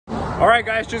All right,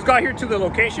 guys, just got here to the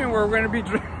location where we're going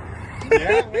to be.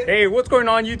 Hey, what's going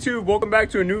on, YouTube? Welcome back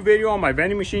to a new video on my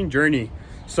vending machine journey.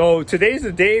 So today's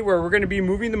the day where we're going to be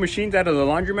moving the machines out of the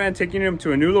laundromat and taking them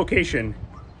to a new location.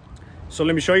 So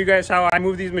let me show you guys how I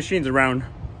move these machines around.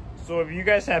 So if you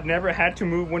guys have never had to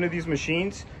move one of these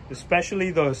machines, especially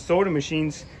the soda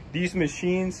machines, these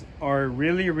machines are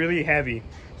really heavy.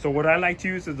 So what I like to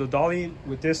use is the dolly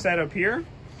with this setup here.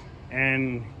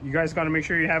 And you guys got to make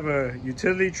sure you have a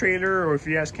utility trailer, or if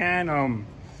you guys can,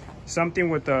 something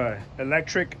with a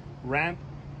electric ramp.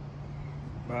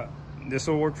 But this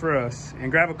will work for us.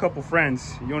 And grab a couple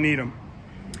friends, you'll need them.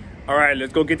 All right,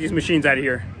 let's go get these machines out of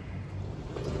here.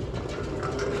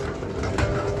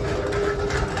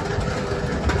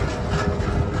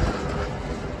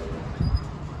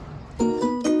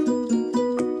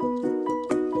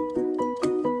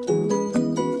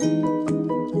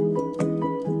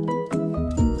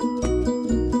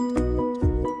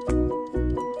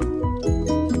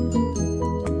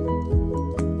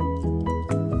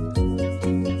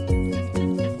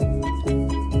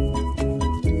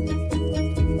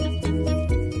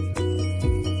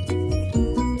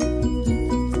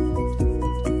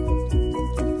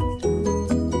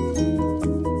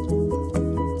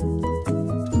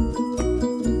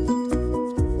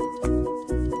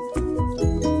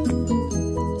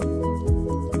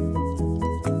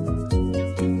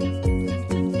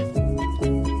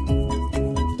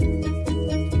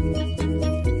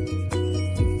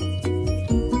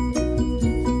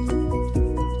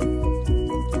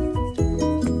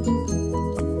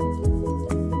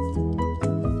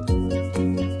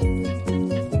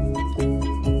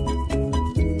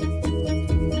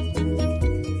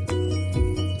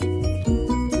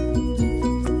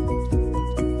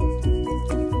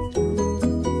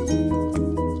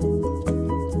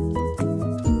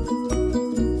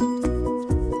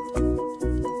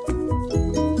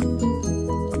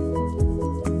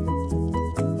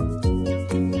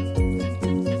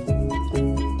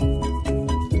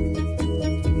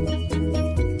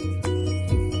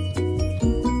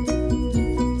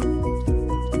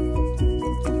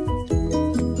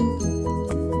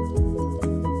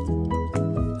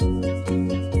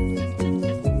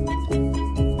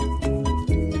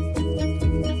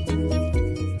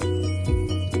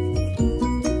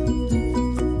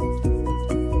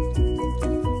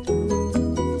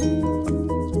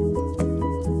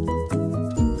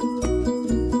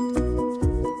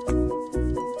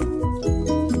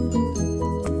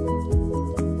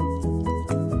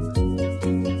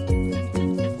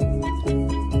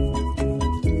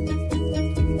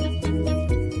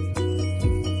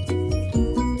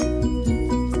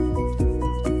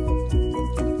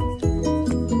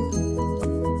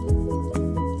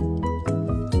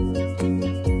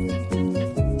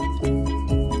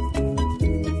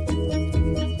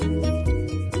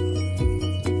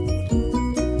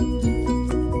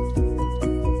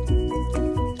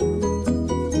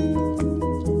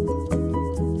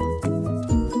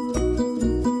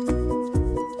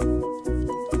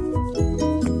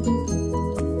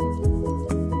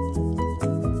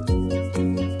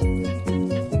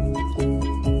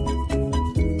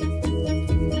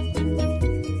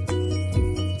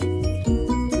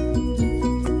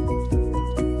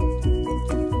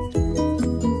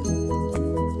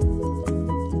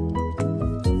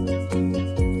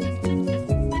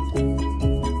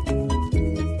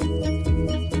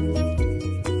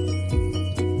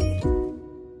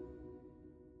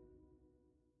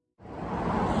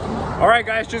 All right,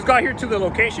 guys, just got here to the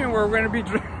location where we're going to be.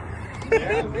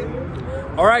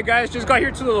 All right, guys, just got here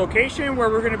to the location where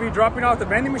we're going to be dropping off the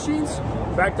vending machines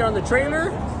back there on the trailer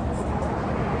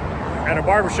at a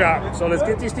barbershop. So let's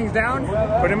get these things down,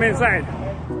 put them inside.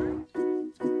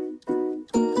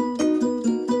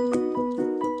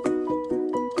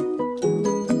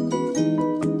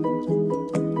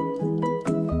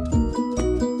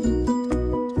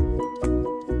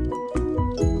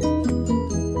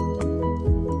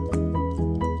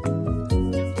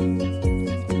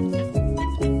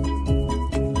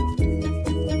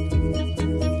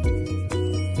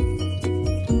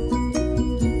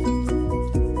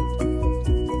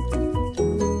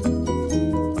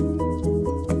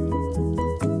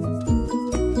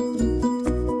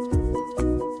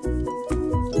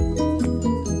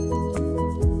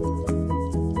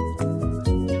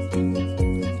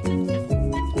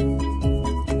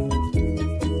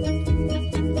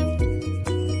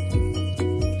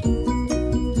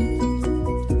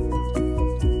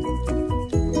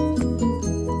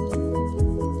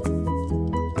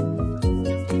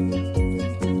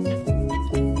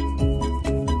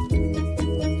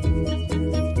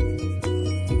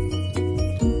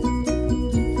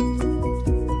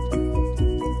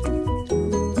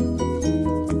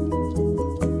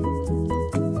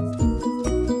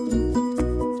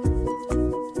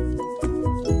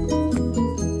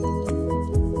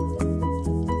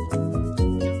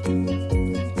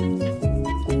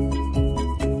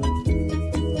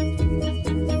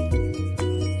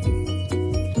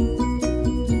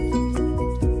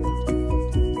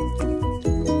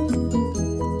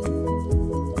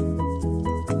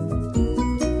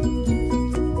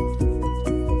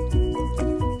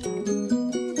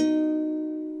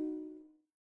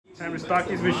 stock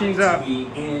these machines up.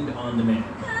 And on demand.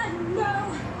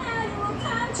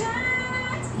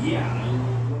 Yeah.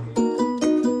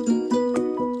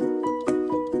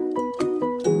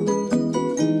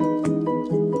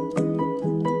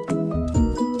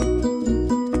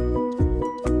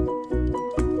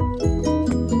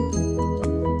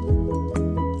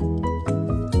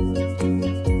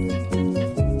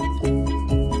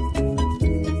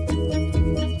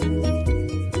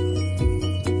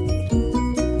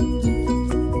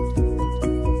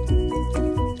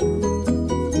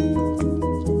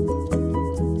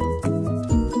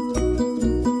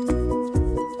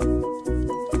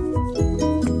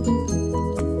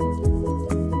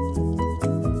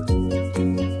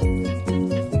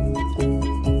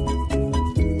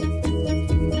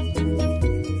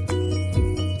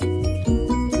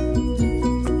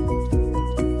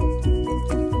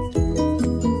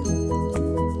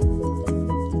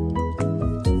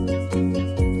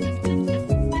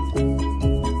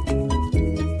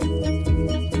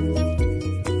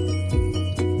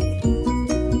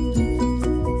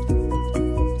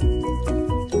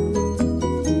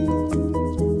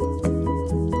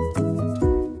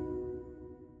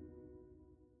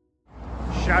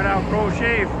 Shout out Pro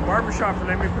Shave Barbershop for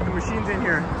letting me put the machines in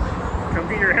here. Come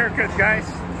get your haircuts, guys.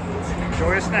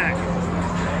 Enjoy a snack.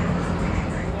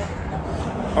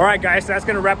 All right, guys, that's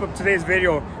gonna wrap up today's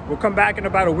video. We'll come back in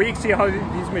about a week, see how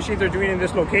these machines are doing in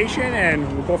this location, and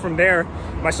we'll go from there.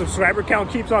 My subscriber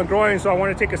count keeps on growing, so I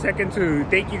want to take a second to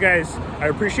thank you guys. I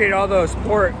appreciate all the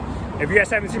support. If you guys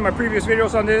haven't seen my previous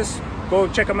videos on this, go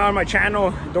check them out on my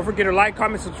channel. Don't forget to like,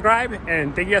 comment, subscribe,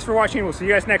 and thank you guys for watching. We'll see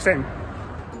you guys next time.